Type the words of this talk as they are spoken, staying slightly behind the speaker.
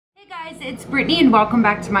Guys, it's Brittany and welcome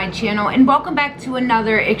back to my channel and welcome back to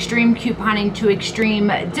another extreme couponing to extreme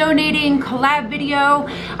donating collab video.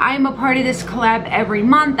 I am a part of this collab every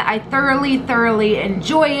month. I thoroughly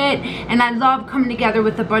enjoy it, and I love coming together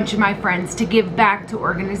with a bunch of my friends to give back to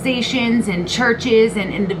organizations and churches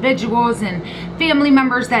and individuals and family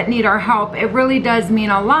members that need our help. It really does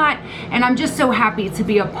mean a lot, and I'm just so happy to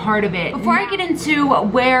be a part of it. Before I get into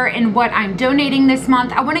where and what I'm donating this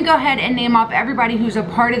month, I want to go ahead and name off everybody who's a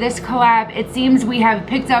part of this collab. It seems we have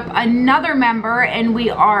picked up another member and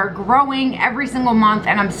we are growing every single month,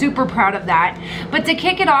 and I'm super proud of that. But to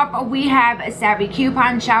kick it off, we have a Savvy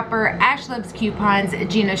Coupon Shopper, Ash Loves Coupons,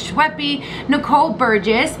 Gina Schweppe, Nicole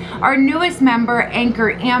Burgess, our newest member,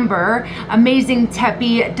 Anchor Amber, Amazing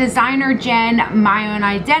Tepi, Designer Jen, My Own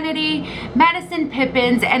Identity, Madison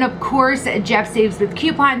Pippins, and of course Jeff Saves with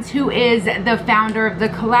Coupons, who is the founder of the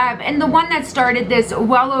collab and the one that started this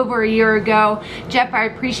well over a year ago. Jeff, I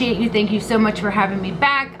appreciate you. Thank you so much for having me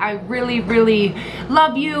back. I really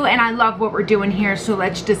love you, and I love what we're doing here, so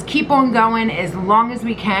let's just keep on going as long as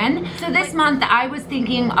we can. So this month I was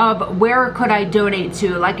thinking of where could I donate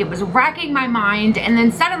to. Like, it was racking my mind, and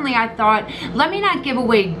then suddenly I thought, let me not give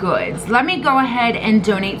away goods, let me go ahead and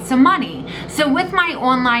donate some money. So with my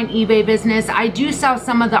online eBay business, I do sell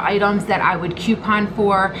some of the items that I would coupon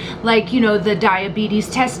for, like, you know, the diabetes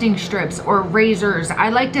testing strips or razors. I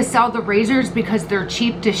like to sell the razors because they're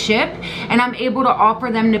cheap to ship, and I'm able to offer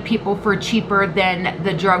them to people for cheaper than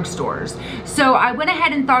the drugstores. So I went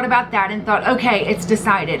ahead and thought about that and thought, okay, it's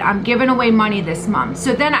decided. I'm giving away money this month.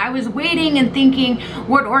 So then I was waiting and thinking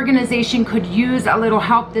what organization could use a little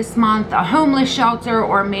help this month, a homeless shelter,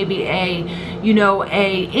 or maybe a, you know,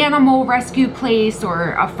 a animal rescue place,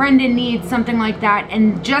 or a friend in need, something like that.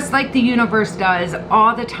 And just like the universe does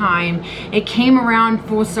all the time, it came around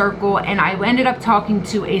full circle, and I ended up talking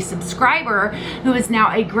to a subscriber who is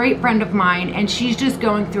now a great friend of mine, and she's just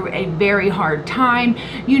going through a very hard time.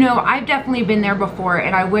 You know, I've definitely been there before,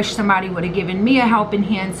 and I wish somebody would have given me a helping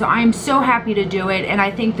hand, so I'm so happy to do it. And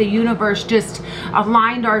I think the universe just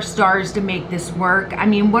aligned our stars to make this work. I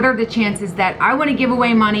mean, what are the chances that I want to give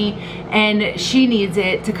away money and she needs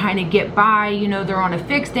it to kind of get by? You know, they're on a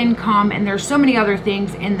fixed income, and there's so many other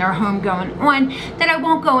things in their home going on that I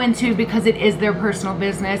won't go into because it is their personal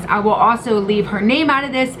business. I will also leave her name out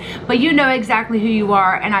of this, but you know exactly who you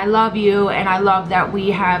are, and I love you, and I love that we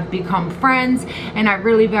have become friends, and I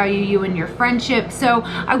really value you and your friendship. So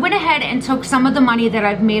I went ahead and took some of the money that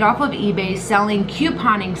I've made off of eBay selling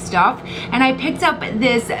couponing stuff, and I picked up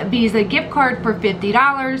this Visa gift card for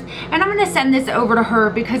 $50, and I'm gonna send this over to her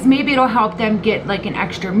because maybe it'll help them get like an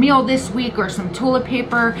extra meal this week or some toilet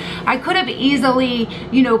paper. I could have easily,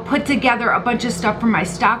 you know, put together a bunch of stuff from my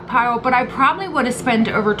stockpile, but I probably would have spent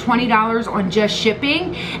over $20 on just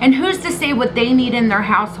shipping, and who's to say what they need in their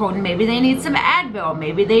household? Maybe they need some Advil,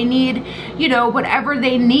 maybe they need, you know, whatever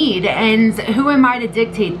they need, and who am I to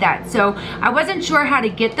dictate that? So I wasn't sure how to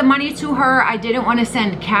get the money to her. I didn't want to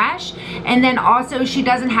send cash, and then also she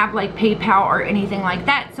doesn't have like PayPal or anything like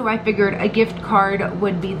that, so I figured a gift card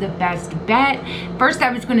would be the best bet. First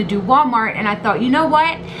I was going to do Walmart, and I thought, you know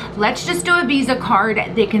what, let's just do a Visa card.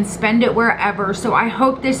 They can spend it wherever. So I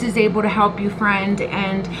hope this is able to help you, friend,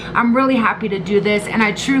 and I'm really happy to do this, and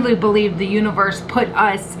I truly believe the universe put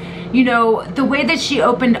us, you know, the way that she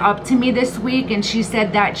opened up to me this week, and she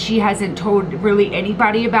said that she hasn't told really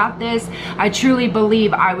anybody about this. I truly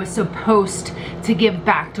believe I was supposed to give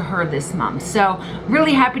back to her this month. So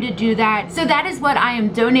really happy to do that. So that is what I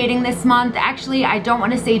am donating this month. Actually, I don't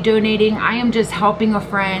want to say donating. I am just helping a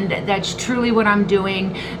friend. That's truly what I'm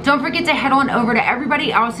doing. Don't forget to head on over to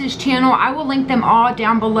everybody else's channel. I will link them all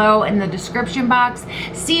down below in the description box.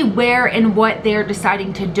 See where and what they're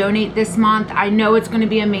deciding to donate this month. I know it's going to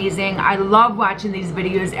be amazing. I love watching these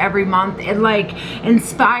videos every month. It like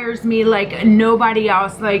inspires me like nobody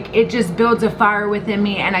else. Like, it just builds a fire within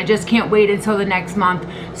me, and I just can't wait until the next month.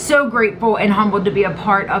 So grateful and humbled to be a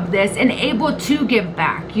part of this and able to give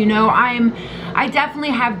back. You know, I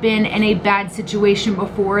definitely have been in a bad situation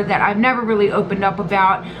before that I've never really opened up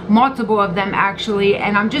about, multiple of them actually,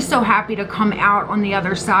 and I'm just so happy to come out on the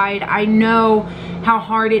other side. I know how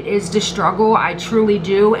hard it is to struggle. I truly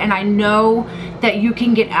do, and I know that you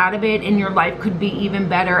can get out of it and your life could be even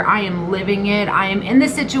better. I am living it. I am in the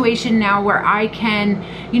situation now where I can,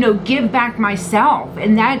 you know, give back myself,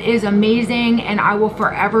 and that is amazing, and I will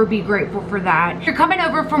forever be grateful for that. If you're coming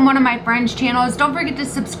over from one of my friends' channels, don't forget to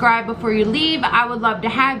subscribe before you leave. I would love to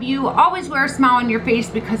have you. Always wear a smile on your face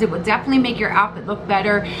because it will definitely make your outfit look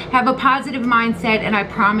better. Have a positive mindset, and I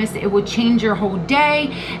promise it will change your whole day.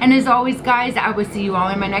 And as always, guys, I will see you all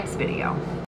in my next video.